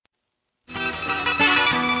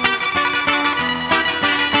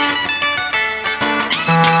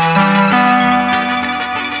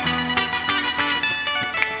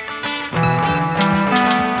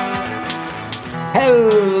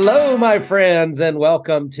my friends, and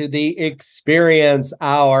welcome to the Experience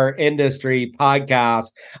Our Industry podcast.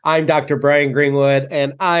 I'm Dr. Brian Greenwood,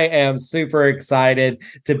 and I am super excited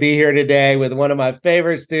to be here today with one of my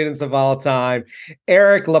favorite students of all time,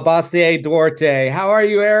 Eric LaBossiere-Duarte. How are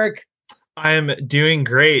you, Eric? I'm doing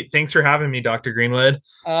great. Thanks for having me, Dr. Greenwood.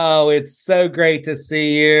 Oh, it's so great to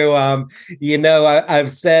see you. I've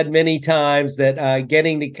said many times that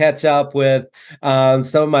getting to catch up with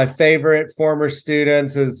some of my favorite former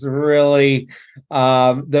students is really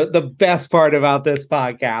the best part about this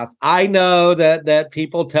podcast. I know that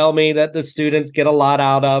people tell me that the students get a lot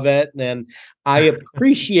out of it, and I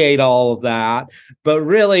appreciate all of that. But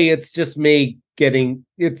really, it's just me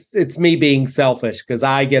it's me being selfish because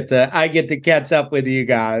I get to catch up with you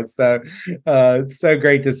guys. So it's so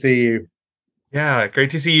great to see you. Yeah, great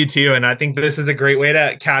to see you too. And I think this is a great way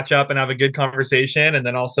to catch up and have a good conversation, and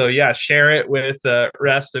then also, share it with the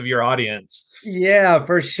rest of your audience. Yeah,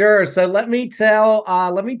 for sure. So let me tell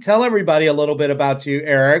everybody a little bit about you,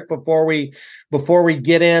 Eric, before we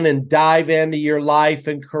get in and dive into your life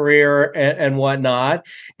and career and whatnot.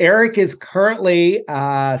 Eric is currently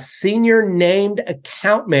senior named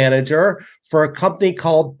account manager for a company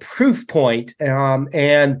called Proofpoint.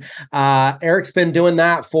 And Eric's been doing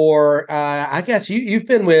that for, I guess you've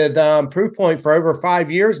been with Proofpoint for over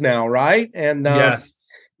 5 years now, right? And yes.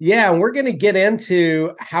 Yeah, and we're going to get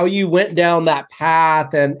into how you went down that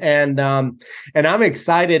path, and I'm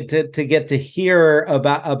excited to get to hear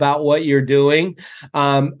about what you're doing.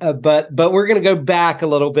 But we're going to go back a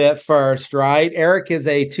little bit first, right? Eric is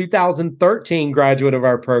a 2013 graduate of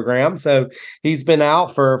our program, so he's been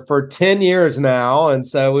out for 10 years now, and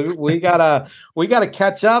so we gotta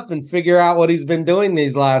catch up and figure out what he's been doing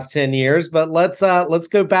these last 10 years. But let's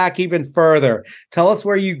go back even further. Tell us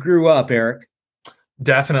where you grew up, Eric.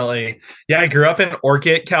 Definitely. Yeah, I grew up in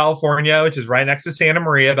Orchid, California, which is right next to Santa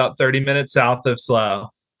Maria, about 30 minutes south of SLO.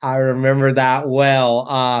 I remember that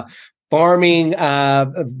well. Farming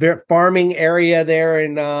area there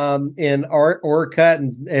in Orchid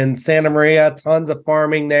and Santa Maria, tons of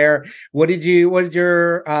farming there. What did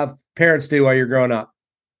your parents do while you're growing up?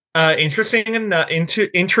 Interestingly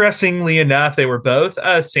enough, they were both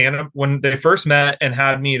when they first met and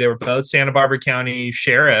had me, they were both Santa Barbara County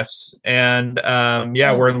sheriffs, and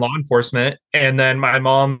we're in law enforcement. And then my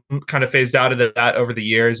mom kind of phased out of that over the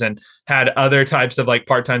years and had other types of like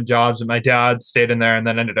part-time jobs, and my dad stayed in there and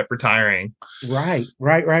then ended up retiring. Right.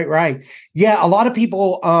 Yeah, a lot of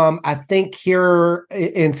people, I think here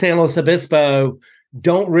in San Luis Obispo,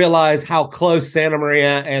 don't realize how close Santa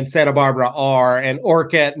Maria and Santa Barbara are, and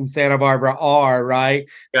Orchid and Santa Barbara are, right?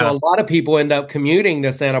 Yeah. So a lot of people end up commuting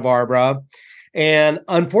to Santa Barbara, and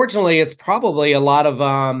unfortunately, it's probably a lot of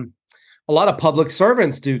public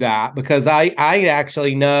servants do that, because I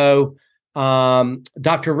actually know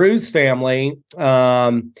Dr. Rue's family.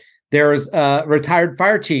 There's a retired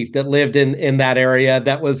fire chief that lived in that area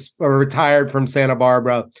that was retired from Santa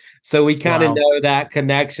Barbara. So we kind of know that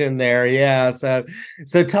connection there. Yeah. So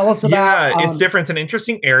tell us about. Yeah, it's different. It's an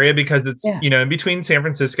interesting area because it's, in between San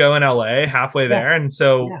Francisco and LA, halfway there. And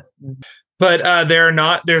so, but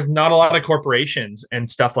there's not a lot of corporations and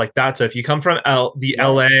stuff like that. So if you come from the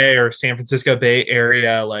LA or San Francisco Bay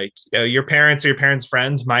Area, like your parents or your parents'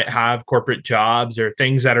 friends might have corporate jobs or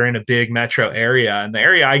things that are in a big metro area. And the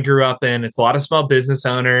area I grew up in, it's a lot of small business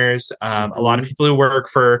owners, a lot of people who work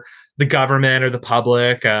for the government or the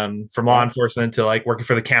public, from law enforcement to like working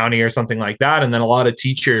for the county or something like that. And then a lot of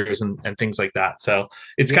teachers and things like that. So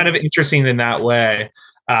it's kind of interesting in that way.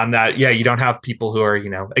 You don't have people who are,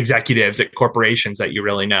 executives at corporations that you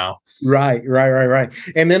really know. Right.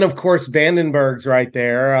 And then, of course, Vandenberg's right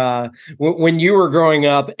there. When you were growing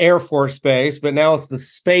up, Air Force Base, but now it's the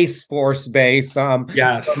Space Force Base.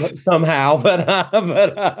 Yes. Somehow,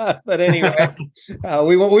 but anyway,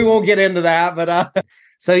 we won't get into that. But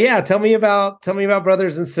so yeah, tell me about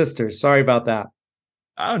brothers and sisters. Sorry about that.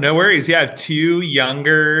 Oh, no worries. Yeah, I have two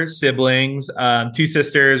younger siblings, two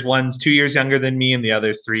sisters. One's 2 years younger than me, and the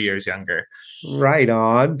other's 3 years younger. Right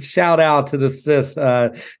on. Shout out to the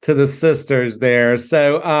sisters there.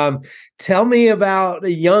 So, tell me about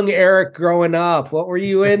young Eric growing up. What were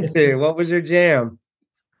you into? What was your jam?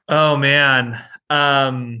 Oh man,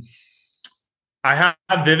 I have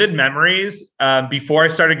vivid memories before I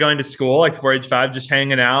started going to school, like before age 5, just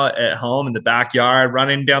hanging out at home in the backyard,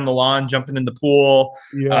 running down the lawn, jumping in the pool,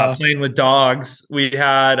 playing with dogs. We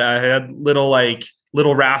had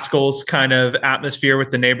little rascals kind of atmosphere with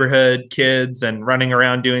the neighborhood kids and running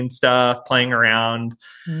around doing stuff, playing around.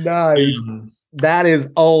 Nice. That is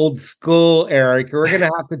old school, Eric. We're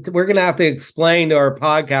gonna have to explain to our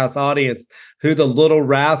podcast audience who the Little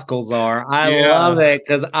Rascals are. I love it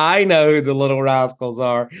because I know who the Little Rascals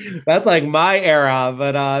are. That's like my era,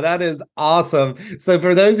 but that is awesome. So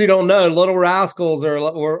for those who don't know, Little Rascals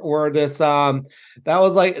were this that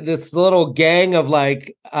was like this little gang of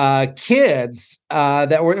like kids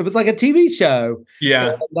that were, it was like a TV show.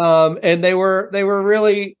 Yeah. And they were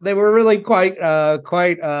really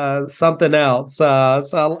quite something else.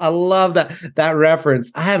 So I love that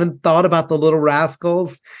reference. I haven't thought about the Little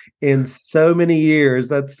Rascals in so many years.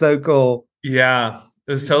 That's so cool. Yeah.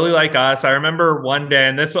 It was totally like us. I remember one day,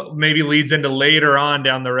 and this maybe leads into later on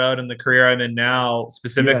down the road in the career I'm in now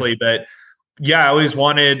specifically, but yeah, I always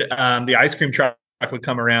wanted the ice cream truck would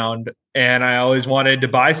come around, and I always wanted to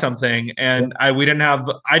buy something, and I didn't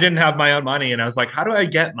have my own money, and I was like, how do I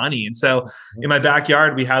get money? And so in my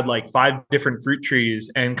backyard we had like 5 different fruit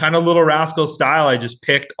trees, and kind of Little Rascal style, I just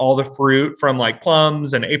picked all the fruit from like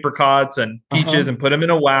plums and apricots and peaches and put them in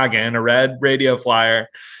a wagon, a red radio flyer,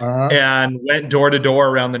 and went door to door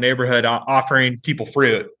around the neighborhood offering people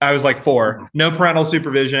fruit. I was like 4, no parental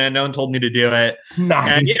supervision, no one told me to do it. And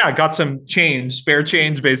I got some change, spare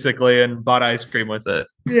change basically, and bought ice cream with it.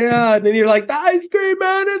 Yeah, and then you're like, the ice cream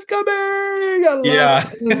man is coming. I love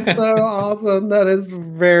it. It's so awesome. That is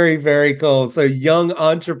very, very cool. So young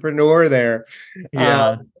entrepreneur there.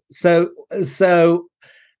 Yeah. So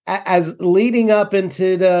as leading up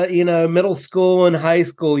into the middle school and high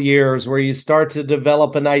school years where you start to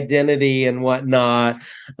develop an identity and whatnot,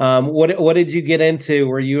 what did you get into?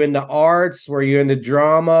 Were you into arts? Were you into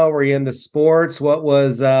drama? Were you into sports? What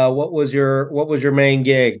was your main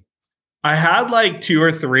gig? I had like 2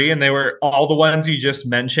 or 3, and they were all the ones you just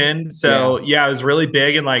mentioned. So I was really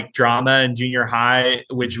big in like drama in junior high,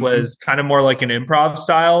 which was kind of more like an improv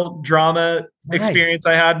style drama experience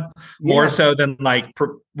I had, more so than like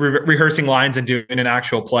rehearsing lines and doing an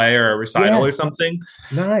actual play or a recital or something.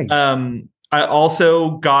 Nice. I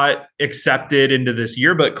also got accepted into this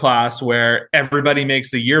yearbook class where everybody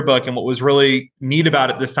makes the yearbook. And what was really neat about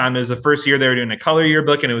it this time is the first year they were doing a color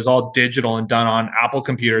yearbook, and it was all digital and done on Apple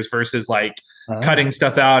computers versus like cutting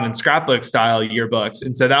stuff out and scrapbook style yearbooks.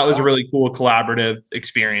 And so that was a really cool collaborative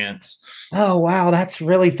experience. Oh, wow. That's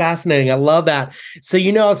really fascinating. I love that. So,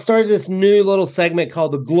 I started this new little segment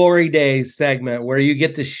called the Glory Days segment, where you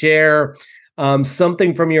get to share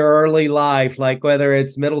something from your early life, like whether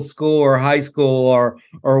it's middle school or high school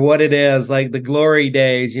or what it is, like the glory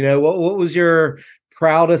days. What was your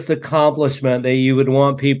proudest accomplishment that you would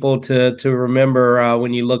want people to remember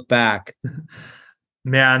when you look back?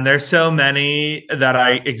 Man, there's so many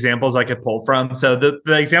examples I could pull from. So the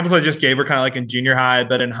examples I just gave were kind of like in junior high,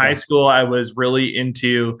 but in high school, I was really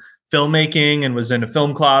into filmmaking and was in a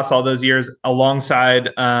film class all those years, alongside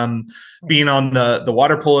being on the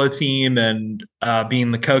water polo team and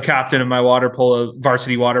being the co-captain of my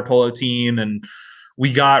varsity water polo team. And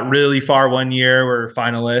we got really far one year. We were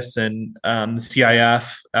finalists and the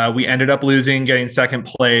CIF. We ended up losing, getting second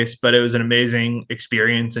place, but it was an amazing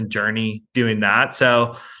experience and journey doing that.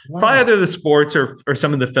 So probably either the sports or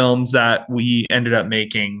some of the films that we ended up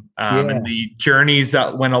making and the journeys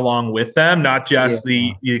that went along with them, not just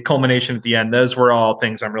the culmination at the end. Those were all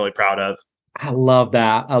things I'm really proud of. I love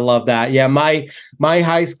that. Yeah, my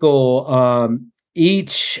high school,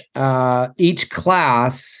 each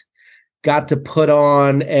class got to put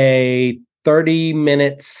on a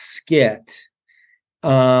 30-minute skit,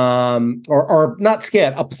 or not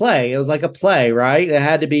skit, a play. It was like a play, right? It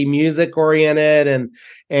had to be music oriented,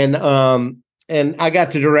 and I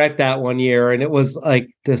got to direct that one year, and it was like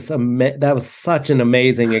this. That was such an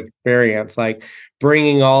amazing experience. Like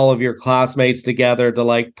bringing all of your classmates together to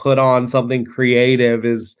like put on something creative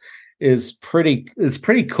is pretty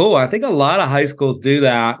cool. I think a lot of high schools do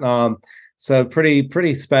that. So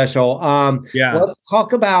pretty special. Let's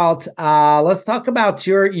talk about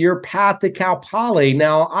your path to Cal Poly.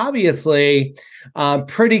 Now, obviously,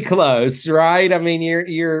 pretty close, right? I mean,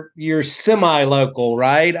 you're semi-local,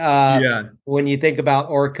 right? When you think about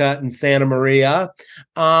Orcutt and Santa Maria,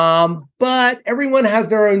 but everyone has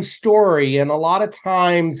their own story, and a lot of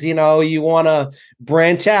times, you want to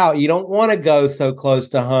branch out. You don't want to go so close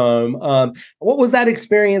to home. What was that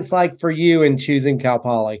experience like for you in choosing Cal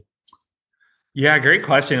Poly? Yeah, great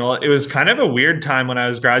question. Well, it was kind of a weird time when I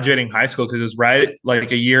was graduating high school because it was right like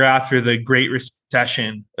a year after the Great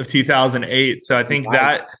Recession of 2008. So I think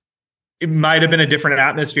that it might have been a different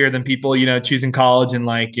atmosphere than people, choosing college in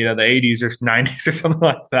like, the 80s or 90s or something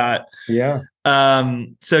like that. Yeah.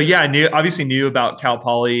 So yeah, obviously knew about Cal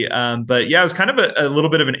Poly. But yeah, it was kind of a little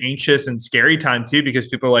bit of an anxious and scary time too, because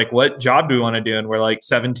people are like, what job do we want to do? And we're like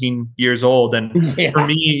 17 years old. And for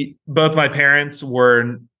me, both my parents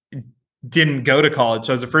didn't go to college.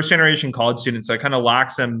 So I was a first generation college student. So I kind of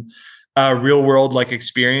lacked some real world like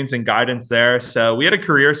experience and guidance there. So we had a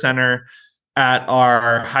career center at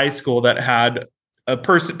our high school that had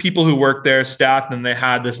people who worked there, staff, and they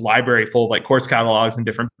had this library full of like course catalogs and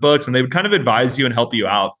different books, and they would kind of advise you and help you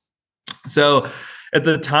out. So at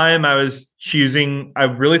the time I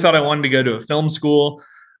really thought I wanted to go to a film school.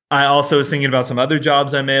 I also was thinking about some other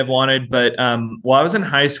jobs I may have wanted, but while I was in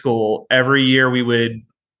high school, every year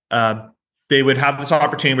they would have this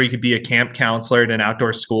opportunity where you could be a camp counselor at an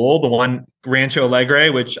outdoor school, the one Rancho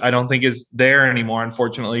Alegre, which I don't think is there anymore,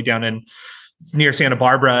 unfortunately, it's near Santa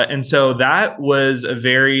Barbara. And so that was a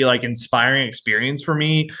very like inspiring experience for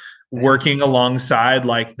me, working alongside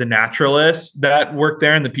like the naturalists that worked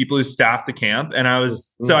there and the people who staffed the camp. And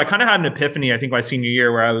so I kind of had an epiphany, I think my senior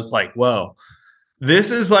year, where I was like, whoa,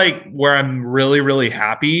 this is like where I'm really, really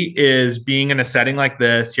happy, is being in a setting like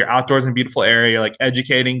this. You're outdoors in a beautiful area, you're like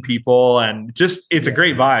educating people, and just, it's a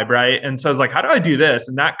great vibe. Right. And so I was like, how do I do this?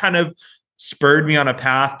 And that kind of spurred me on a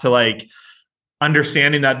path to like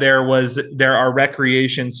understanding that there are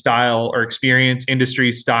recreation style or experience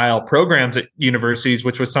industry style programs at universities,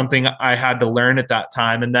 which was something I had to learn at that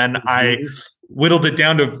time. And then I whittled it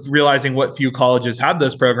down to realizing what few colleges had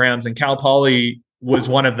those programs, and Cal Poly was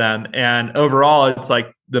one of them. And overall, it's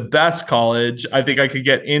like the best college I think I could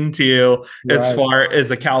get into as far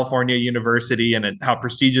as a California university and how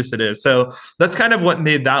prestigious it is. So that's kind of what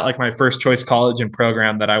made that like my first choice college and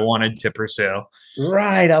program that I wanted to pursue.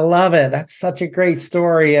 Right. I love it. That's such a great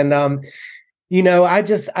story. And,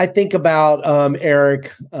 I think about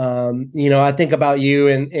Eric. I think about you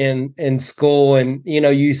in school, and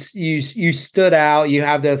you stood out. You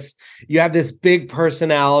have this big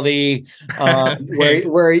personality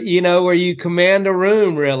where you command a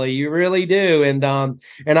room. Really, you really do. And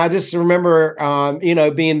I just remember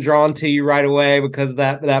being drawn to you right away because of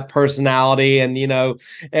that personality, and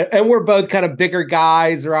and we're both kind of bigger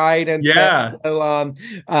guys, right? And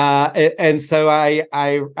so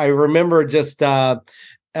I remember just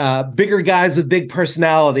bigger guys with big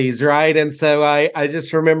personalities, right? And so I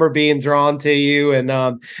just remember being drawn to you,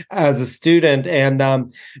 and as a student,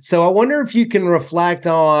 and so I wonder if you can reflect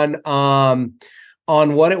on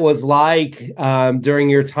what it was like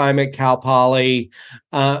during your time at Cal Poly,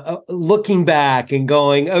 looking back and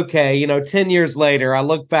going, okay, 10 years later, I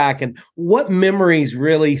look back, and what memories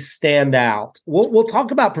really stand out? We'll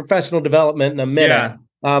talk about professional development in a minute.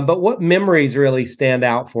 But what memories really stand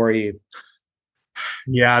out for you?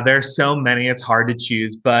 Yeah, there's so many. It's hard to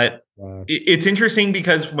choose, but it's interesting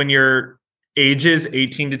because when you're ages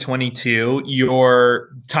 18 to 22, your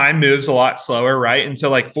time moves a lot slower, right? And so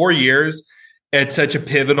like 4 years at such a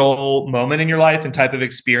pivotal moment in your life and type of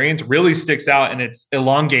experience really sticks out, and it's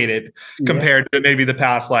elongated compared to maybe the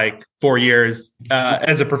past like 4 years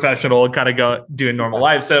as a professional and kind of doing normal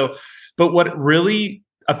life. So, but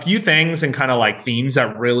a few things and kind of like themes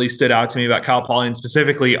that really stood out to me about Cal Poly, and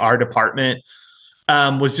specifically our department,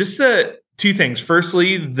 was just the two things.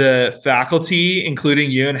 Firstly, the faculty, including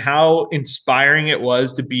you, and how inspiring it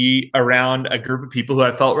was to be around a group of people who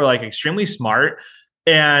I felt were like extremely smart,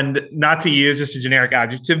 and not to use just a generic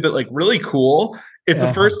adjective, but like really cool. It's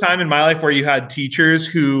the first time in my life where you had teachers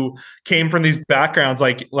who came from these backgrounds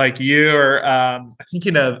like you, or I'm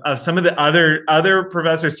thinking of some of the other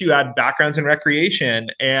professors too, had backgrounds in recreation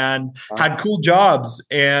and had cool jobs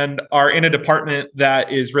and are in a department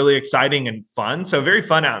that is really exciting and fun. So very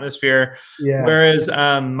fun atmosphere. Yeah. Whereas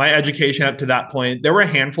my education up to that point, there were a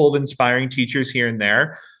handful of inspiring teachers here and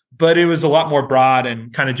there, but it was a lot more broad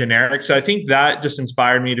and kind of generic. So I think that just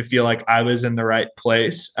inspired me to feel like I was in the right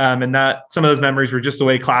place. And that some of those memories were just the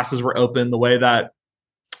way classes were open, the way that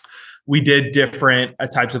we did different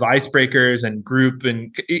types of icebreakers and group,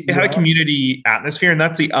 and it had a community atmosphere. And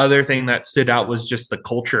that's the other thing that stood out, was just the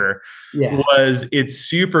culture. Was it's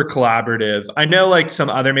super collaborative. I know like some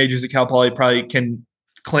other majors at Cal Poly probably can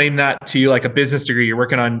claim that too, like a business degree, you're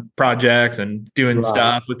working on projects and doing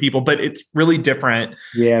stuff with people, but it's really different.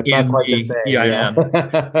 It's not quite the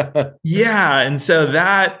same. Yeah. And so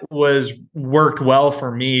that worked well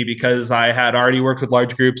for me because I had already worked with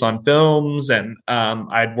large groups on films, and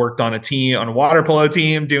I'd worked on a water polo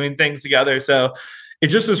team, doing things together. So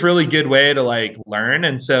it's just this really good way to like learn.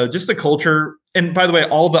 And so just the culture and by the way,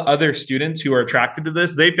 all the other students who are attracted to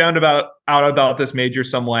this, they found out about this major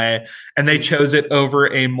some way, and they chose it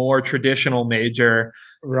over a more traditional major.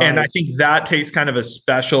 Right. And I think that takes kind of a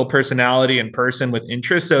special personality and person with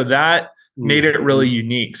interest. So that made it really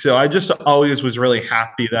unique. So I just always was really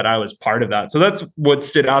happy that I was part of that. So that's what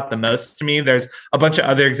stood out the most to me. There's a bunch of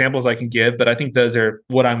other examples I can give, but I think those are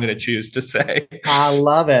what I'm going to choose to say. I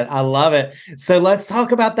love it. I love it. So let's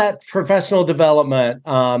talk about that professional development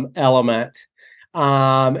element.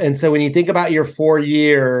 And so when you think about your 4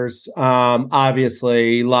 years,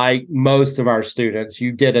 obviously, like most of our students,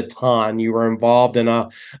 you did a ton. You were involved in a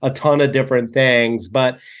ton of different things.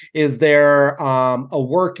 But is there a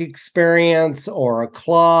work experience or a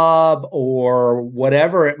club or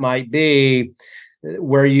whatever it might be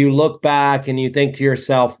where you look back and you think to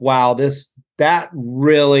yourself, wow, that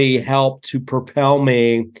really helped to propel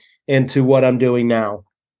me into what I'm doing now?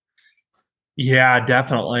 Yeah,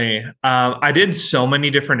 definitely. I did so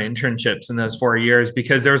many different internships in those 4 years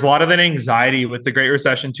because there was a lot of that anxiety with the Great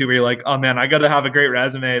Recession too, where you're like, oh man, I got to have a great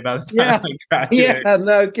resume by the time I graduate. Yeah,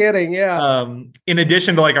 no kidding. Yeah. In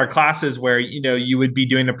addition to like our classes where, you would be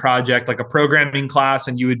doing a project, like a programming class,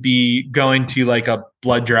 and you would be going to like a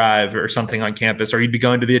blood drive or something on campus, or you'd be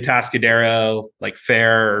going to the Atascadero like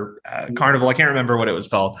fair, carnival. I can't remember what it was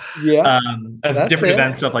called. Yeah. Of different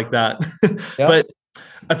events, stuff like that. Yeah. But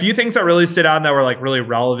a few things that really stood out and that were like really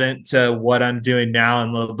relevant to what I'm doing now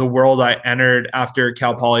and the world I entered after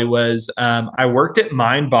Cal Poly was I worked at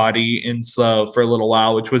MindBody in SLO for a little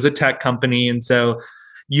while, which was a tech company. And so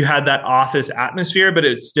you had that office atmosphere, but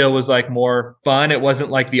it still was like more fun. It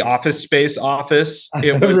wasn't like the Office Space office.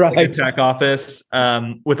 It was right. Like a tech office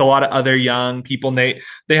with a lot of other young people. And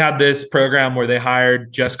they had this program where they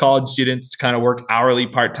hired just college students to kind of work hourly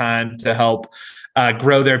part-time to help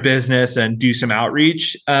grow their business and do some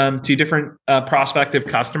outreach to different prospective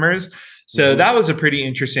customers. So that was a pretty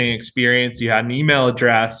interesting experience. You had an email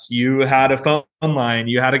address, you had a phone line,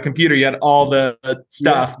 you had a computer, you had all the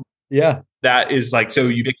stuff. Yeah. That is like so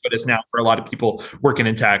ubiquitous now for a lot of people working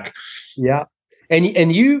in tech. Yeah.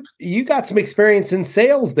 And you got some experience in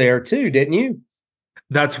sales there too, didn't you?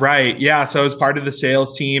 That's right. Yeah. So I was part of the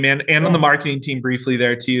sales team and on the marketing team briefly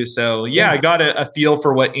there too. So I got a feel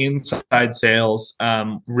for what inside sales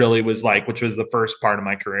really was like, which was the first part of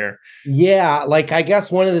my career. Yeah. Like, I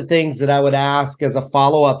guess one of the things that I would ask as a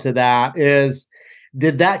follow-up to that is,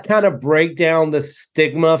 did that kind of break down the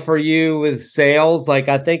stigma for you with sales? Like,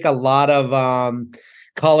 I think a lot of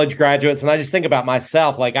college graduates, and I just think about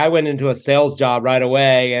myself, like I went into a sales job right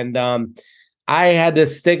away, and I had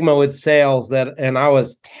this stigma with sales and I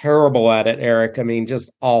was terrible at it, Eric. I mean, just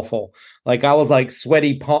awful. Like I was like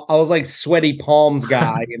sweaty palms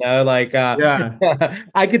guy, like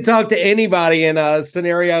I could talk to anybody in a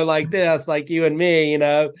scenario like this, like you and me,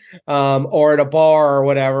 or at a bar or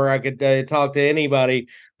whatever. I could talk to anybody,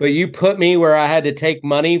 but you put me where I had to take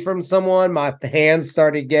money from someone. My hands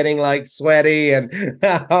started getting like sweaty, and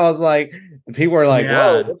I was like, people were like,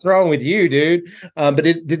 whoa, what's wrong with you, dude? But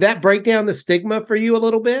did that break down the stigma for you a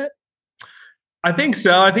little bit? I think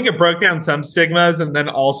so. I think it broke down some stigmas and then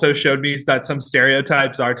also showed me that some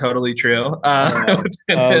stereotypes are totally true.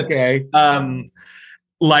 Okay.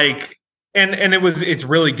 It's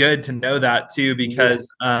really good to know that too,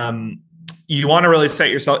 because you want to really set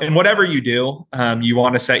yourself in whatever you do. You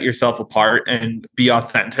want to set yourself apart and be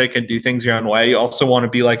authentic and do things your own way. You also want to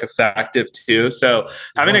be like effective too. So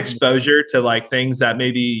having exposure to like things that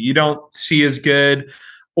maybe you don't see as good,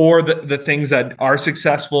 or the things that are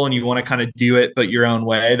successful and you want to kind of do it, but your own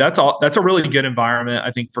way. That's a really good environment,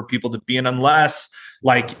 I think, for people to be in, unless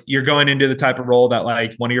like you're going into the type of role that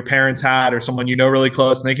like one of your parents had or someone really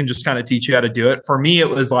close, and they can just kind of teach you how to do it. For me, it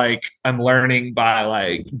was like I'm learning by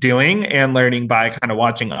like doing and learning by kind of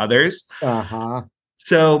watching others.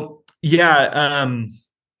 So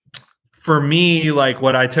for me, like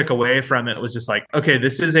what I took away from it was just like, okay,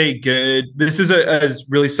 this is a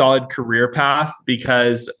really solid career path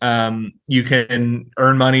because you can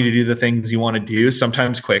earn money to do the things you want to do,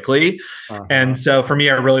 sometimes quickly. And so for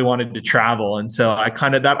me, I really wanted to travel. And so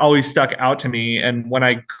that always stuck out to me. And when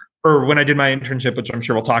I did my internship, which I'm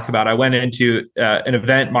sure we'll talk about, I went into an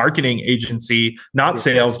event marketing agency, not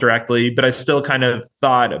sales directly, but I still kind of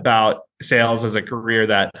thought about sales as a career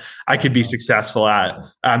that I could be successful at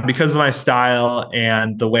because of my style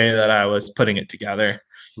and the way that I was putting it together.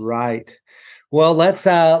 Right. Well, let's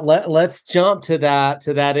jump to that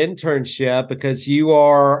internship, because you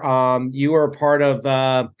are part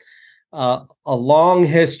of a long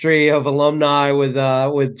history of alumni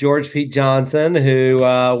with George P. Johnson, who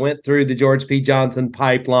went through the George P. Johnson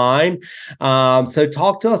pipeline. So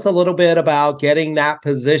talk to us a little bit about getting that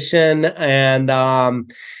position and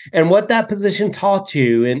what that position taught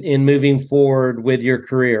you in moving forward with your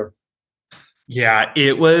career. Yeah,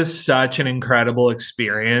 it was such an incredible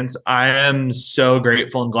experience. I am so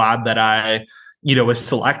grateful and glad that I, was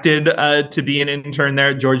selected to be an intern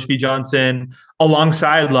there at George P. Johnson,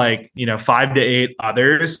 alongside 5 to 8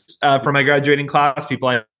 others from my graduating class, people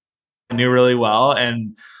I knew really well.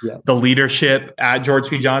 And the leadership at George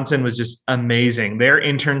P. Johnson was just amazing. Their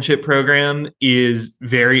internship program is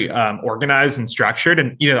very organized and structured.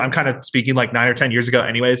 And, I'm kind of speaking like 9 or 10 years ago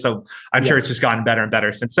anyway. So I'm sure it's just gotten better and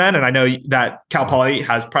better since then. And I know that Cal Poly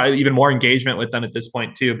has probably even more engagement with them at this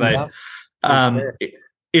point too. But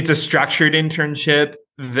it's a structured internship.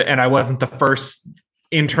 And I wasn't the first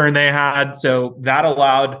intern they had. So that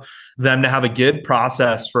allowed them to have a good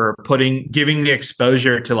process for giving the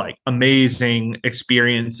exposure to amazing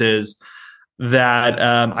experiences that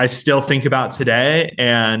I still think about today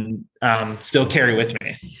and still carry with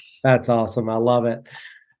me. That's awesome. I love it.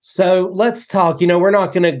 So let's talk. We're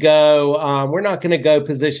not going to go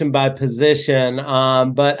position by position,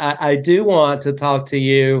 but I do want to talk to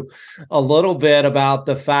you a little bit about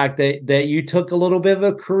the fact that you took a little bit of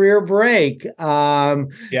a career break, to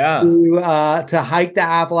hike the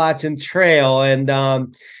Appalachian Trail. And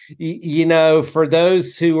for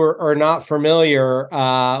those who are not familiar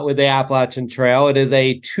with the Appalachian Trail, it is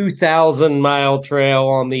a 2,000-mile trail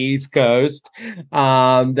on the East Coast.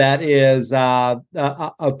 That is a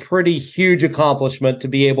pretty huge accomplishment to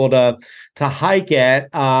be able to hike it.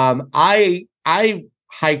 I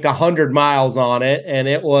hiked 100 miles on it, and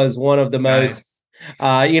it was one of the most,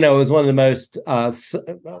 it was one of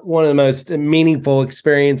the most meaningful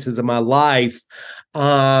experiences of my life.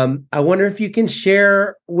 I wonder if you can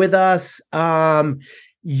share with us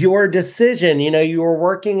your decision. You were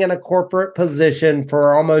working in a corporate position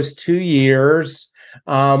for almost 2 years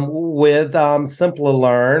with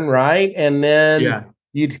Simple-Learn, right? And then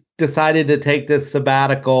you decided to take this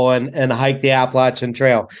sabbatical and hike the Appalachian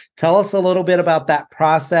Trail. Tell us a little bit about that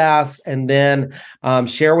process, and then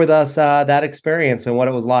share with us that experience and what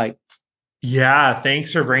it was like. Yeah,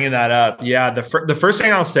 thanks for bringing that up. Yeah, the first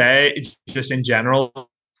thing I'll say, just in general,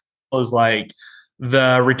 is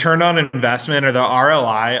the return on investment, or the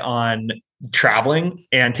ROI on traveling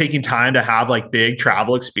and taking time to have big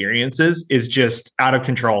travel experiences, is just out of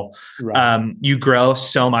control. Right. You grow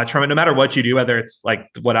so much from it, no matter what you do, whether it's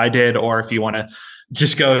what I did, or if you want to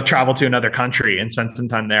just go travel to another country and spend some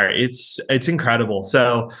time there. It's incredible.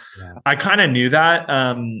 So I kind of knew that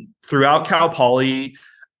throughout Cal Poly.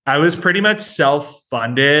 I was pretty much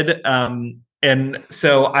self-funded. And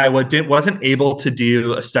so I wasn't able to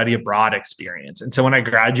do a study abroad experience. And so when I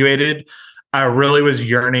graduated, I really was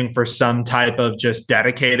yearning for some type of just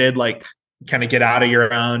dedicated, kind of get out of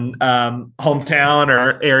your own hometown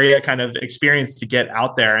or area kind of experience, to get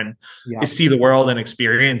out there and see the world and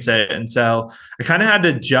experience it. And so I kind of had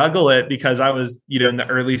to juggle it because I was, in the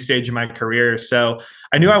early stage of my career. So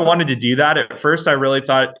I knew I wanted to do that. At first, I really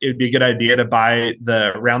thought it'd be a good idea to buy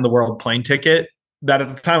the round the world plane ticket. That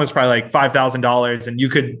at the time was probably $5,000, and you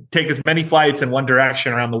could take as many flights in one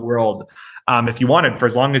direction around the world if you wanted, for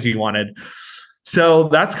as long as you wanted. So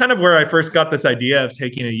that's kind of where I first got this idea of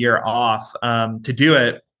taking a year off to do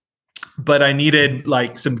it. But I needed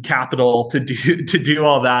some capital to do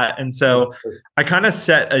all that. And so I kind of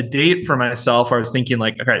set a date for myself where I was thinking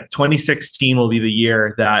okay, 2016 will be the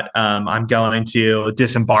year that I'm going to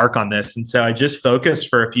disembark on this. And so I just focused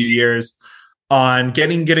for a few years on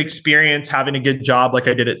getting good experience, having a good job like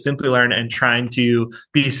I did at Simple-Learn, and trying to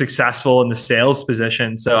be successful in the sales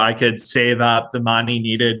position so I could save up the money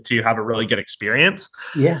needed to have a really good experience.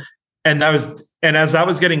 Yeah. And as that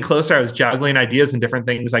was getting closer, I was juggling ideas and different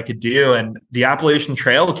things I could do. And the Appalachian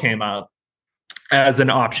Trail came up as an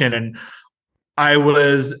option. And I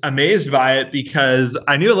was amazed by it because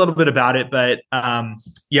I knew a little bit about it, but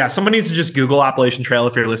someone needs to just Google Appalachian Trail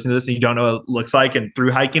if you're listening to this and you don't know what it looks like, and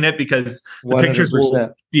through hiking it, because the 100%. Pictures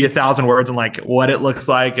will be 1,000 words on what it looks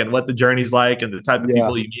like and what the journey's like and the type of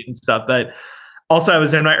people you meet and stuff. But also I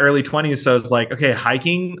was in my early 20s. So I was okay,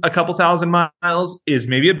 hiking a couple thousand miles is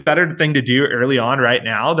maybe a better thing to do early on right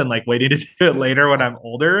now than waiting to do it later when I'm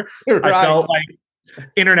older. Right. I felt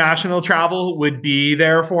international travel would be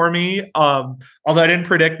there for me. Although I didn't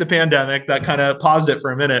predict the pandemic, that kind of paused it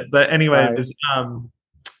for a minute. But anyways,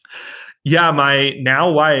 Yeah, my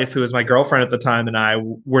now wife, who was my girlfriend at the time, and I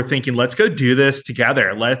were thinking, let's go do this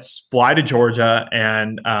together. Let's fly to Georgia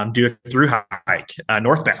and do a through hike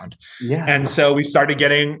northbound. Yeah. And so we started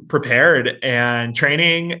getting prepared and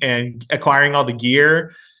training and acquiring all the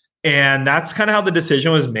gear. And that's kind of how the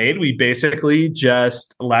decision was made. We basically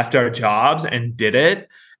just left our jobs and did it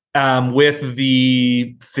with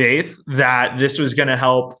the faith that this was going to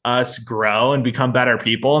help us grow and become better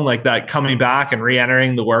people. And like that coming back and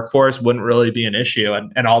re-entering the workforce wouldn't really be an issue.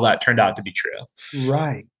 And all that turned out to be true.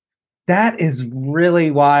 Right. That is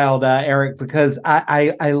really wild, Eric, because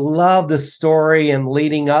I love the story and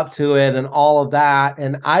leading up to it and all of that.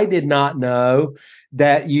 And I did not know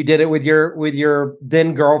that you did it with your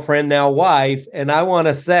then girlfriend, now wife. And I want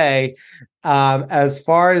to say, as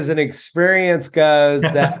far as an experience goes,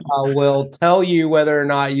 that will tell you whether or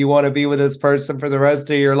not you want to be with this person for the rest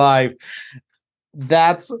of your life.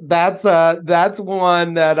 That's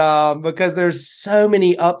one that because there's so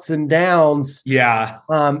many ups and downs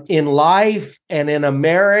in life and in a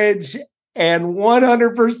marriage and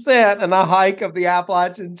 100% in a hike of the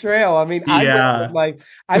Appalachian Trail. I mean, I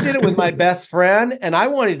did it with my best friend, and I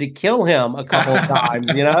wanted to kill him a couple of times,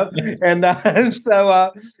 you know.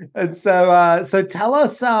 So tell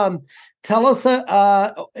us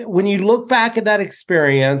when you look back at that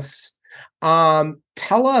experience.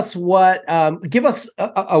 Tell us give us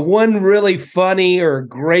a one really funny or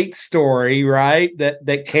great story, right?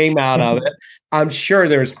 That came out of it. I'm sure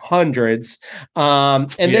there's hundreds.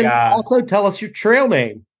 Then also tell us your trail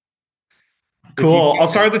name. Cool. I'll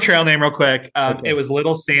start with the trail name real quick. Okay. It was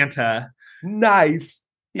Little Santa. Nice.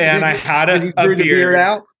 I had a beard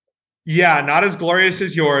out. Yeah, not as glorious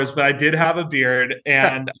as yours, but I did have a beard.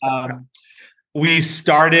 And we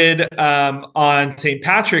started on St.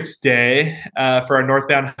 Patrick's Day for a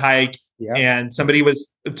northbound hike. Yep. And some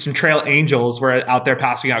trail angels were out there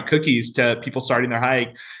passing out cookies to people starting their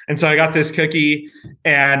hike. And so I got this cookie,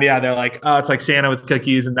 and they're like, oh, it's like Santa with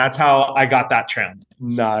cookies. And that's how I got that trail.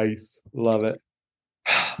 Nice. Love it.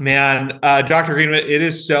 Man, Dr. Greenwood, it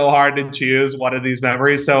is so hard to choose one of these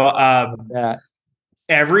memories. So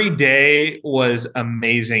every day was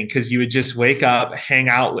amazing because you would just wake up, hang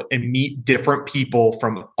out, and meet different people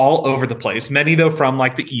from all over the place. Many, though, from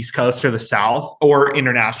like the East Coast or the South, or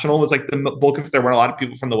international was like the bulk of it. There were a lot of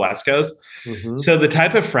people from the West Coast. Mm-hmm. So the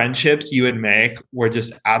type of friendships you would make were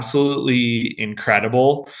just absolutely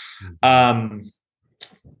incredible.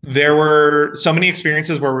 There were so many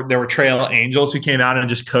experiences where there were trail angels who came out and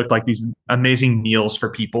just cooked like these amazing meals for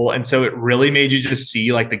people. And so it really made you just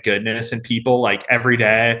see like the goodness in people like every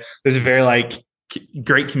day. There's a very like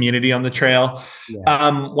great community on the trail.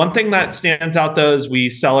 Yeah. One thing that stands out though is we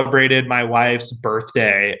celebrated my wife's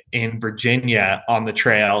birthday in Virginia on the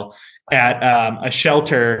trail at a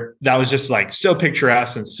shelter that was just like so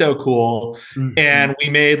picturesque and so cool. Mm-hmm. And we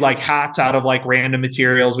made like hats out of like random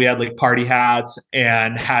materials. We had like party hats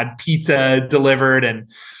and had pizza delivered,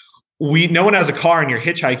 and no one has a car and you're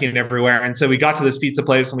hitchhiking everywhere. And so we got to this pizza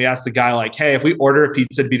place and we asked the guy like, hey, if we order a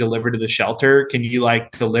pizza to be delivered to the shelter, can you like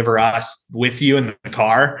deliver us with you in the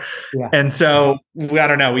car? Yeah. And so I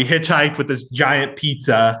don't know, we hitchhiked with this giant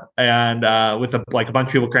pizza and with a bunch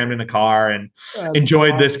of people crammed in a car and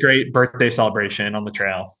enjoyed this great birthday celebration on the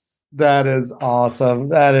trail. That is awesome.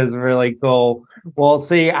 That is really cool. Well,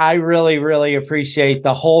 see, I really, really appreciate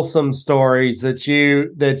the wholesome stories that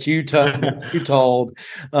you told,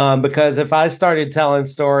 because if I started telling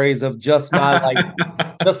stories of just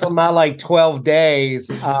my 12 days,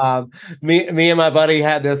 me and my buddy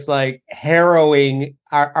had this like harrowing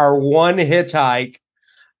our one hitchhike.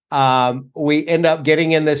 We end up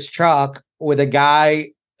getting in this truck with a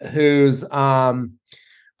guy who's a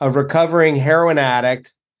recovering heroin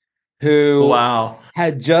addict who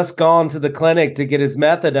had just gone to the clinic to get his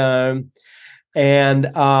methadone. And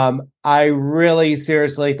I really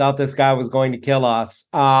seriously thought this guy was going to kill us.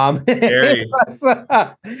 And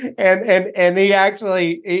he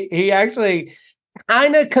actually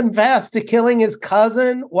kind of confessed to killing his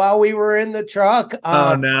cousin while we were in the truck.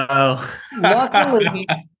 Oh no.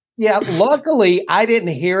 Luckily I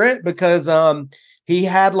didn't hear it because he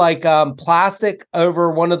had like plastic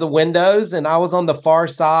over one of the windows, and I was on the far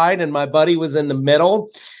side and my buddy was in the middle.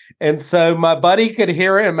 And so my buddy could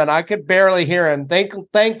hear him and I could barely hear him.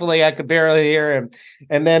 Thankfully, I could barely hear him.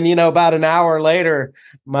 And then, about an hour later,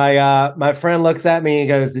 my friend looks at me and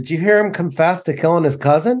goes, "Did you hear him confess to killing his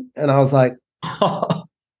cousin?" And I was like,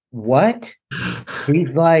 "What?"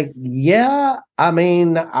 He's like, "Yeah, I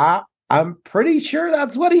mean, I'm pretty sure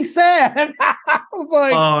that's what he said." I was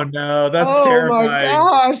like, "Oh no, that's terrifying." Oh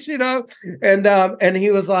my gosh, and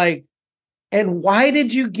he was like, "And why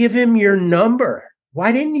did you give him your number?"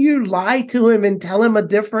 why didn't you lie to him and tell him a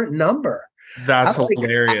different number? That's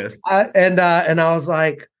hilarious. And I was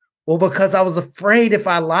like, well, because I was afraid if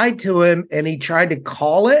I lied to him and he tried to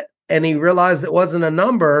call it and he realized it wasn't a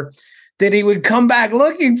number, that he would come back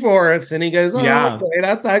looking for us. And he goes, okay,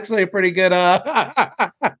 that's actually a pretty good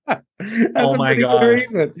that's oh my God.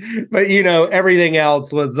 reason. But everything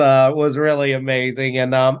else was really amazing.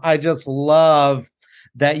 And I just love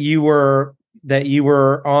that you were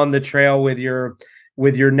on the trail with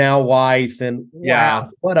your now wife, and wow,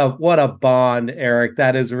 what a bond, Eric.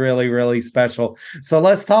 That is really, really special. So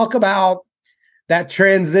let's talk about that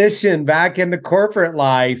transition back into corporate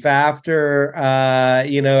life after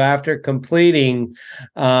after completing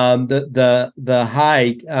the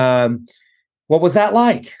hike. What was that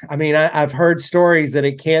like? I mean, I've heard stories that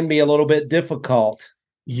it can be a little bit difficult.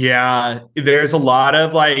 Yeah, there's a lot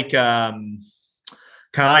of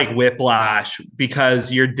kind of like whiplash,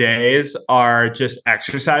 because your days are just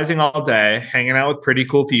exercising all day, hanging out with pretty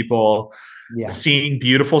cool people, seeing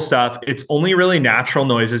beautiful stuff. It's only really natural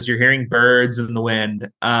noises. You're hearing birds in the wind.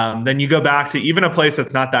 Then you go back to even a place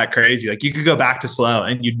that's not that crazy. Like you could go back to slow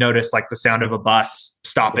and you'd notice like the sound of a bus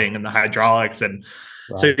stopping and the hydraulics. And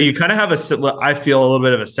so you kind of have I feel a little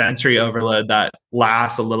bit of a sensory overload that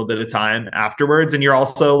lasts a little bit of time afterwards. And you're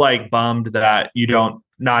also like bummed that you don't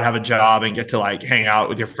not have a job and get to like hang out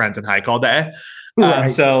with your friends and hike all day.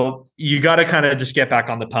 So you got to kind of just get back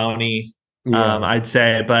on the pony, I'd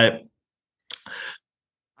say. But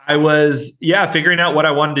I was, figuring out what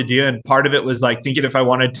I wanted to do. And part of it was like thinking if I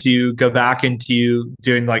wanted to go back into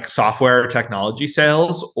doing like software or technology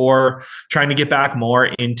sales, or trying to get back more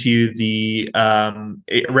into the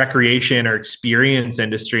recreation or experience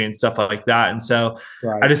industry and stuff like that. And so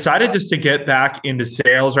I decided just to get back into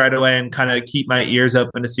sales right away and kind of keep my ears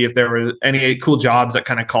open to see if there were any cool jobs that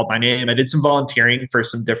kind of called my name. I did some volunteering for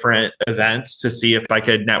some different events to see if I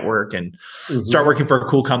could network and start working for a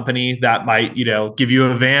cool company that might, give you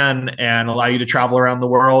a van and allow you to travel around the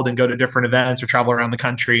world and go to different events or travel around the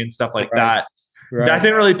country and stuff like that. That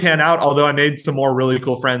didn't really pan out, although I made some more really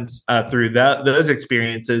cool friends through those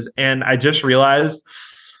experiences. And I just realized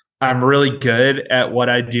I'm really good at what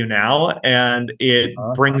I do now, and it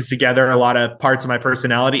brings together a lot of parts of my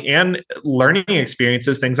personality and learning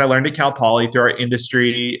experiences, things I learned at Cal Poly through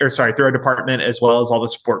through our department, as well as all the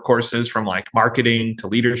support courses from like marketing to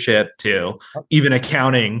leadership to even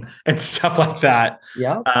accounting and stuff like that.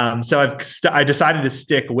 So I decided to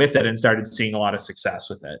stick with it and started seeing a lot of success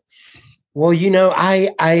with it. Well,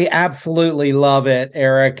 I absolutely love it,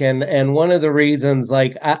 Eric, and one of the reasons,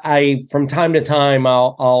 like I from time to time,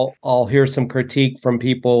 I'll hear some critique from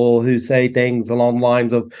people who say things along the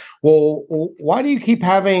lines of, well, why do you keep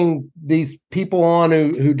having these people on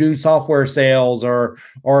who do software sales or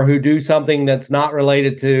who do something that's not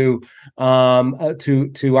related to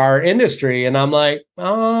our industry? And I'm like,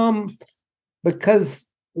 because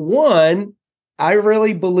one, I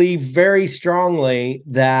really believe very strongly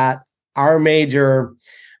that our major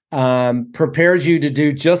prepares you to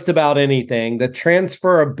do just about anything. The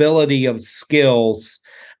transferability of skills,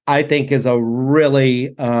 I think, is a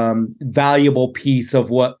really valuable piece of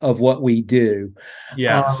what we do.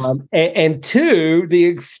 Yes. And two, the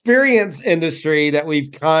experience industry that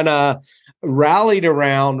we've kind of rallied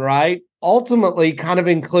around, right, ultimately kind of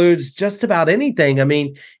includes just about anything. I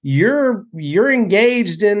mean, you're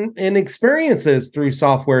engaged in experiences through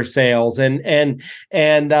software sales, and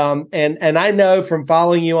I know from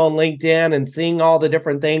following you on LinkedIn and seeing all the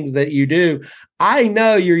different things that you do, I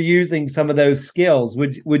know you're using some of those skills.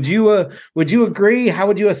 Would you agree? How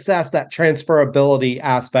would you assess that transferability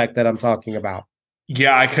aspect that I'm talking about?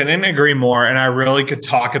 Yeah, I couldn't agree more. And I really could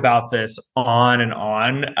talk about this on and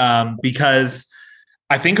on because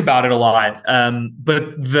I think about it a lot.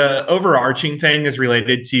 But the overarching thing is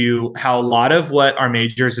related to how a lot of what our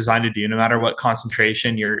major is designed to do, no matter what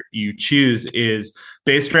concentration you choose, is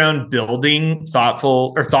based around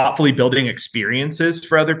thoughtfully building experiences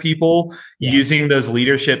for other people, using those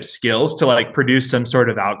leadership skills to like produce some sort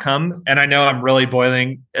of outcome. And I know I'm really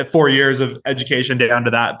boiling 4 years of education down to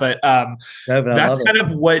that, but that's kind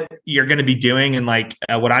of what you're going to be doing, and like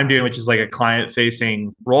what I'm doing, which is like a client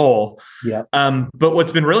facing role. But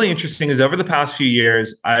what's been really interesting is over the past few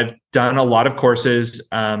years, I've done a lot of courses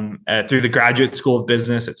through the Graduate School of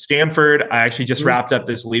Business at Stanford. I actually just wrapped up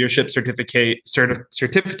this leadership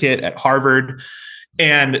certificate at Harvard.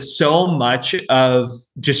 And so much of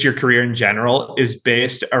just your career in general is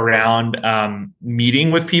based around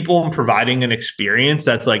meeting with people and providing an experience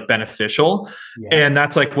that's like beneficial. Yeah. And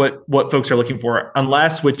that's like what folks are looking for,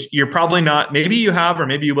 unless, which you're probably not, maybe you have, or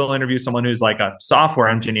maybe you will interview someone who's like a software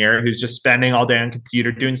engineer who's just spending all day on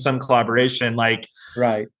computer doing some collaboration. Like,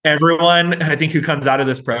 right. Everyone, I think, who comes out of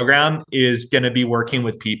this program is going to be working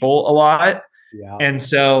with people a lot. Yeah. And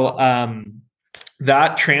so,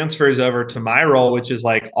 that transfers over to my role, which is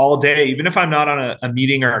like all day, even if I'm not on a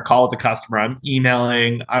meeting or a call with the customer, I'm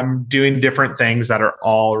emailing, I'm doing different things that are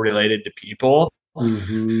all related to people.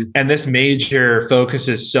 Mm-hmm. And this major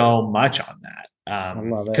focuses so much on that. I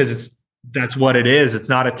love it. Because that's what it is. It's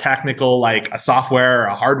not a technical, like a software or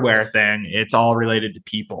a hardware thing. It's all related to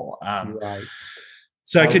people. Right.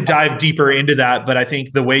 So I could dive deeper into that, but I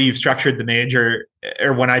think the way you've structured the major,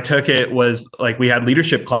 or when I took it, was like we had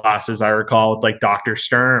leadership classes, I recall, with like Dr.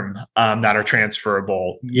 Sturm that are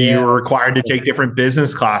transferable. Yeah. You were required to take different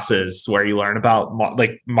business classes where you learn about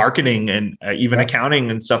like marketing and even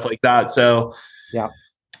accounting and stuff like that. So yeah,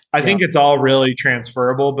 I think it's all really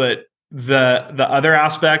transferable, but the other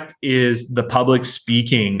aspect is the public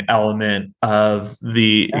speaking element of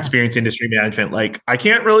the experience industry management. Like, I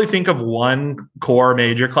can't really think of one core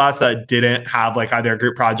major class that didn't have like either a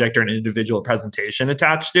group project or an individual presentation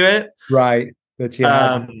attached to it. Right. That's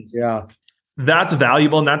yeah. That's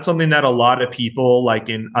valuable. And that's something that a lot of people like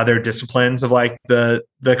in other disciplines of like the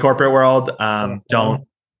corporate world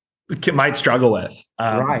might struggle with.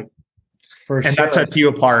 Right. And that sets you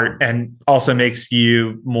apart and also makes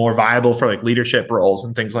you more viable for like leadership roles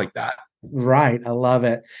and things like that. Right. I love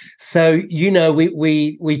it. So,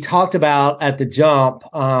 we talked about at the jump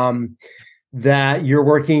that you're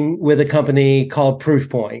working with a company called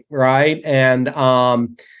Proofpoint, right? And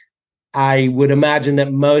I would imagine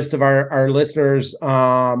that most of our listeners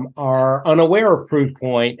are unaware of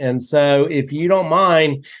Proofpoint. And so if you don't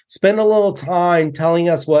mind, spend a little time telling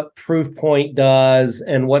us what Proofpoint does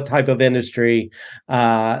and what type of industry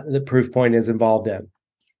the Proofpoint is involved in.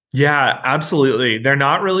 Yeah, absolutely. They're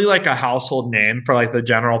not really like a household name for like the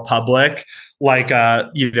general public, like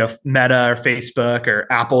Meta or Facebook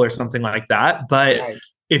or Apple or something like that. But right.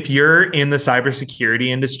 If you're in the cybersecurity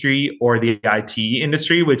industry or the IT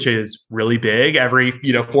industry, which is really big, every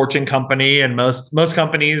Fortune company and most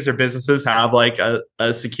companies or businesses have like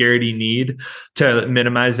a security need to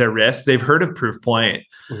minimize their risk. They've heard of Proofpoint,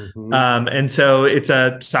 and so it's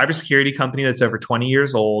a cybersecurity company that's over 20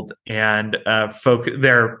 years old, and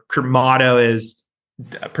their motto is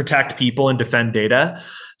protect people and defend data.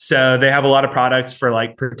 So they have a lot of products for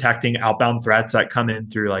like protecting outbound threats that come in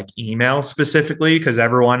through like email specifically, because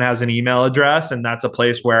everyone has an email address, and that's a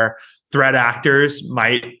place where threat actors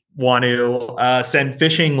might want to send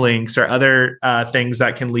phishing links or other things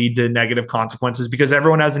that can lead to negative consequences, because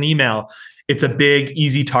everyone has an email. It's a big,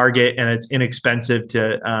 easy target, and it's inexpensive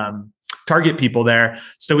to target people there.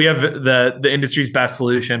 So we have the industry's best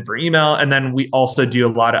solution for email. And then we also do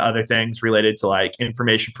a lot of other things related to like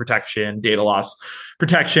information protection, data loss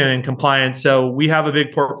protection, and compliance. So we have a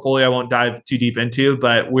big portfolio I won't dive too deep into,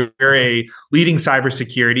 but we're a leading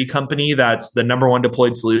cybersecurity company that's the number one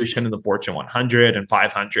deployed solution in the Fortune 100 and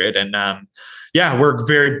 500. And we're a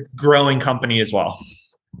very growing company as well.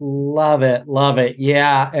 Love it. Love it.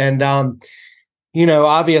 Yeah. And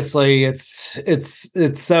obviously it's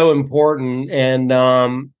so important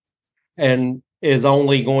and is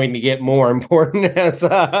only going to get more important as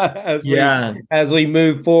we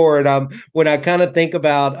move forward. When I kind of think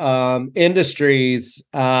about industries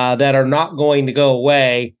that are not going to go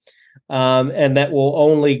away and that will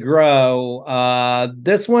only grow,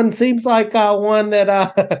 this one seems like one that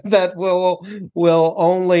that will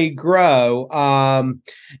only grow.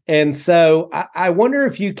 And so I wonder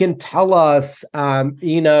if you can tell us, I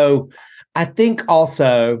think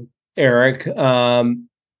also, Eric,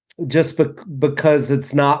 just because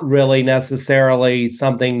it's not really necessarily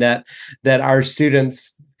something that our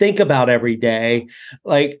students think about every day,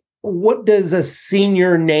 like, what does a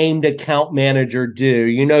senior named account manager do?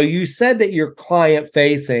 You said that you're client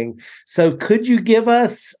facing. So could you give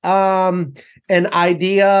us an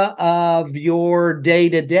idea of your day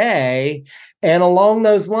to day? And along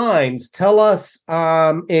those lines, tell us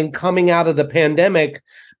in coming out of the pandemic,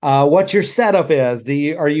 what your setup is.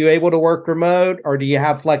 Are you able to work remote, or do you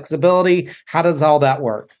have flexibility? How does all that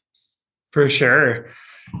work? For sure.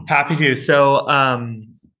 Happy to. So,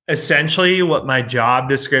 essentially, what my job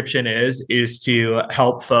description is to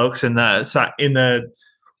help folks in the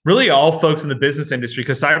really all folks in the business industry,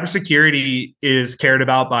 because cybersecurity is cared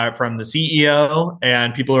about from the CEO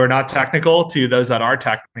and people who are not technical to those that are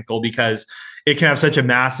technical, because it can have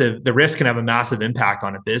the risk can have a massive impact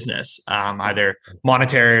on a business, either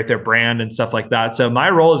monetary or their brand and stuff like that. So my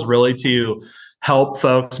role is really to help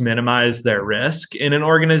folks minimize their risk in an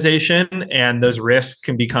organization. And those risks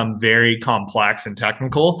can become very complex and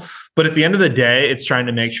technical. But at the end of the day, it's trying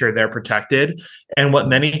to make sure they're protected. And what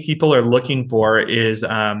many people are looking for is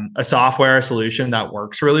a software solution that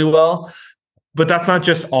works really well. But that's not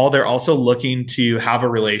just all. They're also looking to have a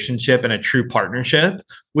relationship and a true partnership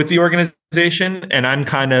with the organization. And I'm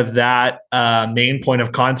kind of that main point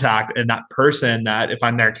of contact and that person that, if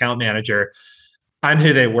I'm their account manager, I'm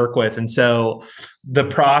who they work with. And so the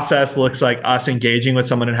process looks like us engaging with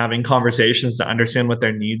someone and having conversations to understand what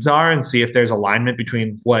their needs are and see if there's alignment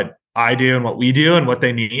between what I do and what we do and what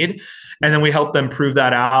they need. And then we help them prove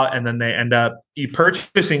that out. And then they end up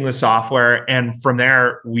purchasing the software. And from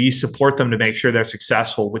there, we support them to make sure they're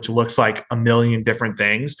successful, which looks like a million different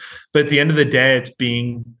things. But at the end of the day, it's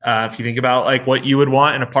being, if you think about like what you would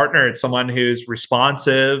want in a partner, it's someone who's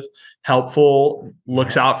responsive, helpful,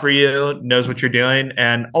 looks out for you, knows what you're doing.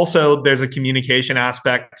 And also there's a communication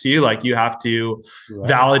aspect too. Like you have to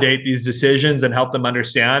validate these decisions and help them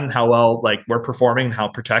understand how well like we're performing and how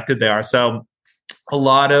protected they are. So a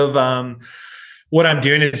lot of what I'm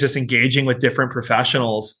doing is just engaging with different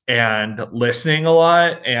professionals and listening a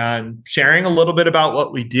lot and sharing a little bit about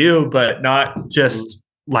what we do, but not just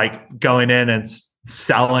like going in and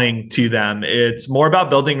selling to them. It's more about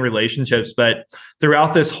building relationships. But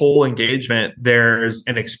throughout this whole engagement, there's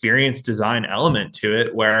an experience design element to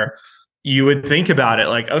it where you would think about it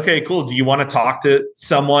like, okay, cool. Do you want to talk to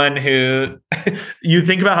someone who you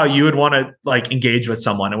think about how you would want to like engage with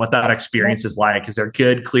someone and what that experience is like? Is there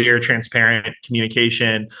good, clear, transparent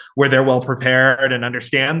communication where they're well prepared and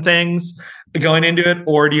understand things going into it?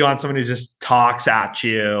 Or do you want someone who just talks at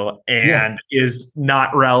you and is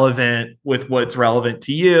not relevant with what's relevant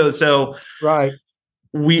to you? So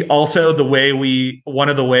we also, one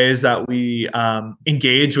of the ways that we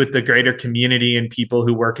engage with the greater community and people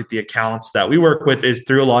who work at the accounts that we work with is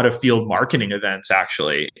through a lot of field marketing events,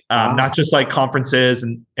 actually. Not just like conferences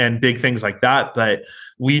and big things like that, but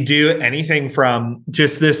we do anything from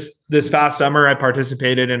just this past summer, I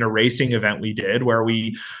participated in a racing event we did where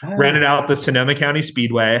we rented out the Sonoma County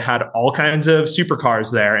Speedway, had all kinds of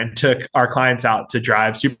supercars there, and took our clients out to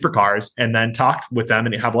drive supercars and then talked with them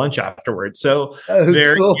and have lunch afterwards. So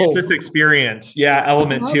there is this experience,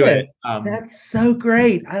 element to it. That's so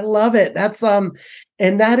great. I love it. That's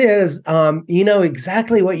and that is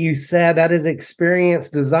exactly what you said. That is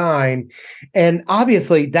experience design. And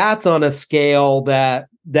obviously that's on a scale that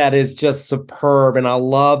is just superb. And I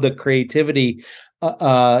love the creativity,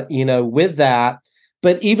 with that.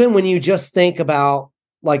 But even when you just think about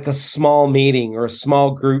like a small meeting or a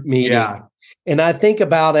small group meeting, and I think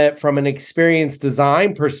about it from an experience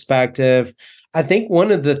design perspective, I think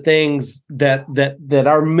one of the things that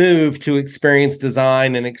our move to experience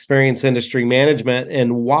design and experience industry management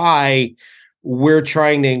and why we're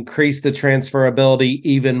trying to increase the transferability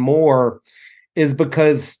even more is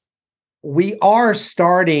because we are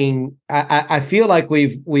starting. I feel like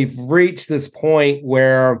we've reached this point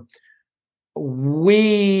where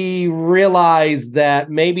we realize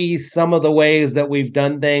that maybe some of the ways that we've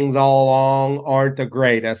done things all along aren't the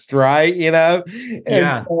greatest, right?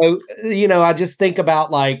 And so, I just think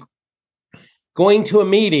about like going to a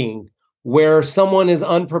meeting where someone is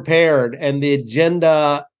unprepared and the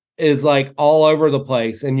agenda is like all over the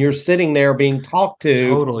place and you're sitting there being talked to.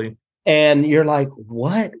 Totally. And you're like,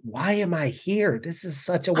 what? Why am I here? This is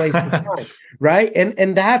such a waste of time. Right.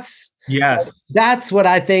 And that's what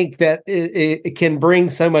I think that it can bring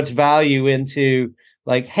so much value into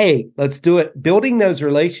like, hey, let's do it. Building those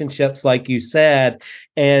relationships, like you said,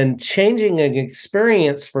 and changing an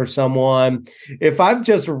experience for someone. If I've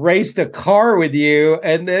just raced a car with you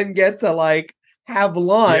and then get to like have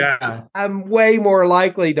lunch, I'm way more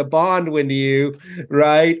likely to bond with you,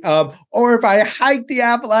 right? Or if I hike the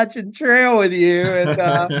Appalachian Trail with you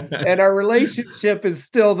and our relationship is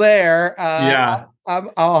still there,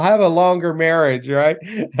 I'll have a longer marriage, right?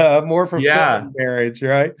 More fulfilling marriage,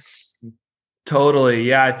 right? Totally.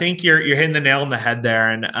 Yeah, I think you're hitting the nail on the head there,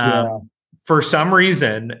 and for some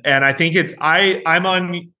reason, and I think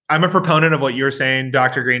I'm a proponent of what you're saying,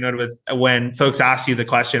 Dr. Greenwood, with when folks ask you the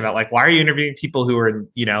question about like, why are you interviewing people who are in,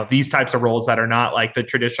 these types of roles that are not like the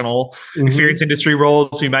traditional experience industry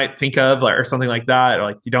roles you might think of, or something like that, or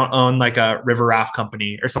like you don't own like a river raft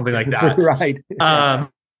company or something like that. Right.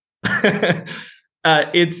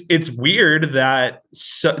 It's weird that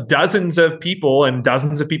dozens of people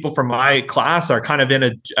from my class are kind of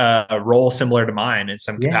in a role similar to mine in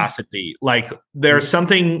some capacity. Like there's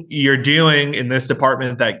something you're doing in this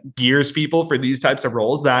department that gears people for these types of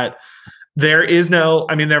roles that there is no,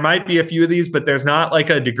 I mean, there might be a few of these, but there's not like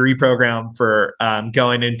a degree program for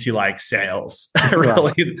going into like sales.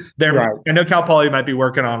 Really, I know Cal Poly might be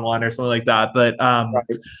working on one or something like that, but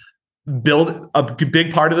build a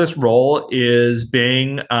big part of this role is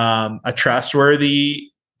being a trustworthy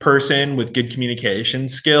person with good communication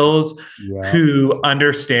skills who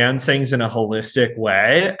understands things in a holistic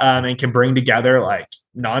way and can bring together like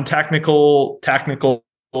non-technical, technical,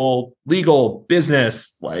 legal,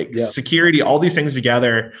 business, like security, all these things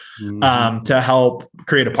together to help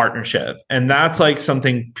create a partnership. And that's like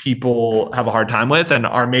something people have a hard time with. And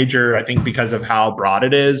our major, I think, because of how broad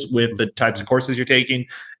it is with the types of courses you're taking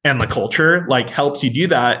and the culture, like helps you do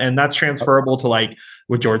that. And that's transferable to like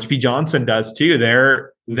what George P. Johnson does too.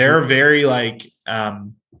 They're very like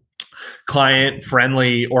client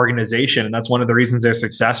friendly organization. And that's one of the reasons they're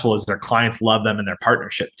successful is their clients love them and their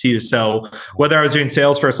partnership too. So whether I was doing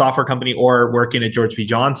sales for a software company or working at George P.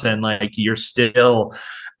 Johnson, like you're still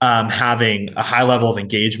having a high level of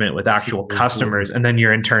engagement with actual customers. And then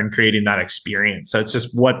you're in turn creating that experience. So it's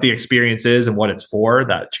just what the experience is and what it's for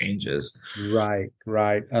that changes. Right.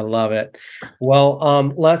 I love it. Well,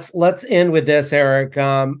 let's end with this, Eric.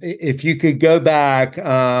 If you could go back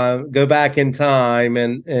in time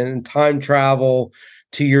and time travel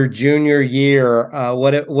to your junior year,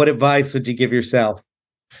 what advice would you give yourself?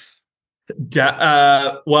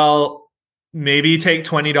 Well, maybe take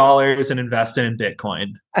 $20 and invest it in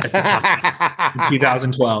Bitcoin in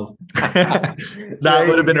 2012. That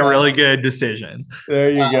would have been a really good decision. There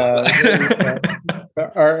you go.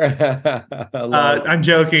 I'm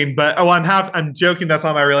joking, but I'm joking. That's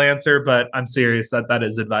not my real answer, but I'm serious that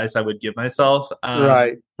is advice I would give myself.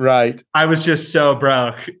 Right. I was just so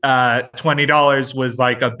broke. $20 was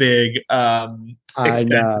like a big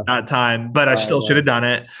expense at that time, but I still should have done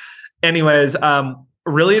it. Anyways,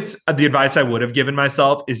 really, it's the advice I would have given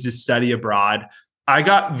myself is to study abroad. I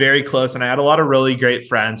got very close and I had a lot of really great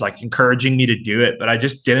friends like encouraging me to do it, but I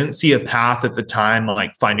just didn't see a path at the time,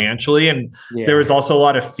 like financially. And there was also a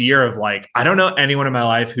lot of fear of like, I don't know anyone in my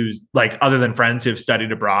life who's like, other than friends who've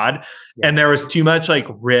studied abroad. And there was too much like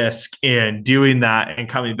risk in doing that and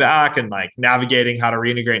coming back and like navigating how to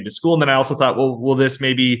reintegrate into school. And then I also thought, well, will this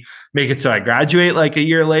maybe make it so I graduate like a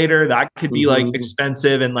year later? That could be like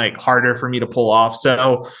expensive and like harder for me to pull off.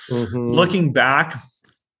 So looking back,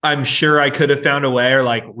 I'm sure I could have found a way or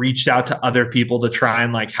like reached out to other people to try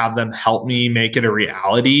and like have them help me make it a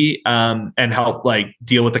reality and help like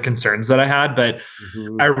deal with the concerns that I had. But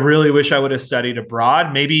I really wish I would have studied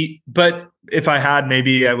abroad maybe, but if I had,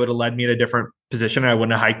 maybe I would have led me in a different position. I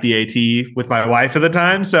wouldn't have hiked the AT with my wife at the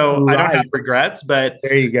time. So I don't have regrets, but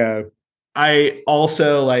there you go. I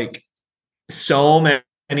also like so many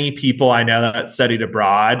people I know that studied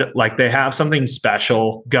abroad, like they have something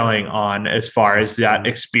special going on as far as that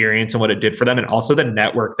experience and what it did for them. And also the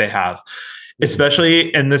network they have,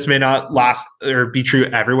 especially, and this may not last or be true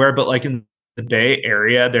everywhere, but like in the Bay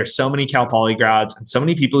Area, there's so many Cal Poly grads and so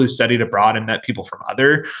many people who studied abroad and met people from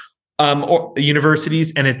other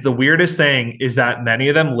universities. And it's the weirdest thing is that many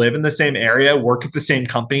of them live in the same area, work at the same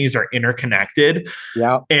companies, are interconnected.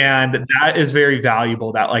 And that is very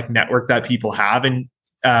valuable, that like network that people have. And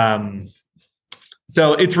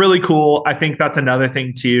so it's really cool. I think that's another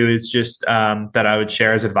thing too, is just that I would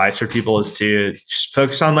share as advice for people is to just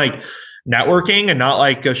focus on like networking and not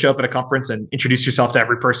like go show up at a conference and introduce yourself to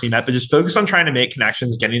every person you met, but just focus on trying to make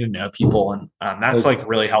connections, getting to know people. And that's like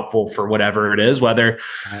really helpful for whatever it is, whether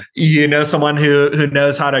you know someone who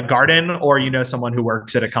knows how to garden or you know someone who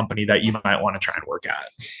works at a company that you might want to try and work at.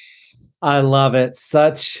 I love it.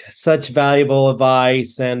 Such valuable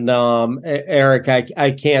advice. And Eric,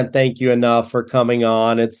 I can't thank you enough for coming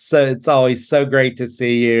on. It's always so great to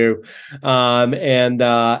see you. And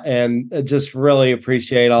just really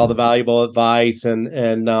appreciate all the valuable advice and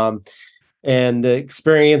the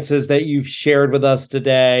experiences that you've shared with us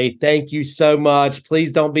today. Thank you so much.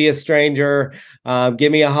 Please don't be a stranger.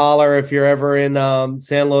 Give me a holler if you're ever in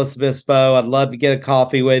San Luis Obispo. I'd love to get a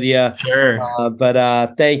coffee with you. Sure.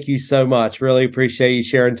 But thank you so much. Really appreciate you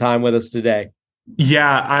sharing time with us today.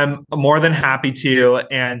 Yeah, I'm more than happy to.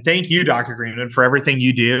 And thank you, Dr. Greenwood, for everything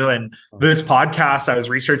you do. And this podcast, I was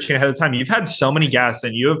researching ahead of time. You've had so many guests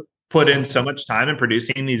and you have put in so much time in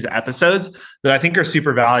producing these episodes that I think are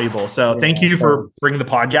super valuable. So thank you for bringing the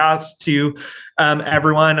podcast to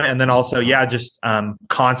everyone. And then also, just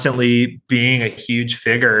constantly being a huge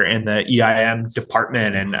figure in the EIM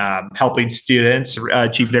department and helping students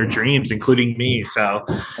achieve their dreams, including me. So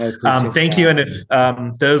thank you. And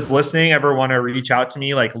if those listening ever want to reach out to me,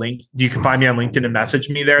 you can find me on LinkedIn and message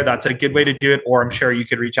me there. That's a good way to do it. Or I'm sure you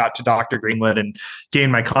could reach out to Dr. Greenwood and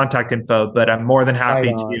gain my contact info. But I'm more than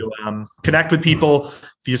happy to connect with people.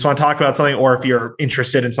 If you just want to talk about something, or if you're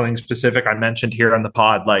interested in something specific I mentioned here on the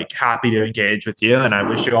pod, happy to engage with you. And I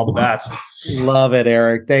wish you all the best. Love it,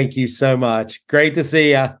 Eric. Thank you so much. Great to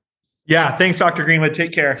see you. Yeah. Thanks, Dr. Greenwood.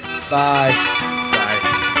 Take care. Bye.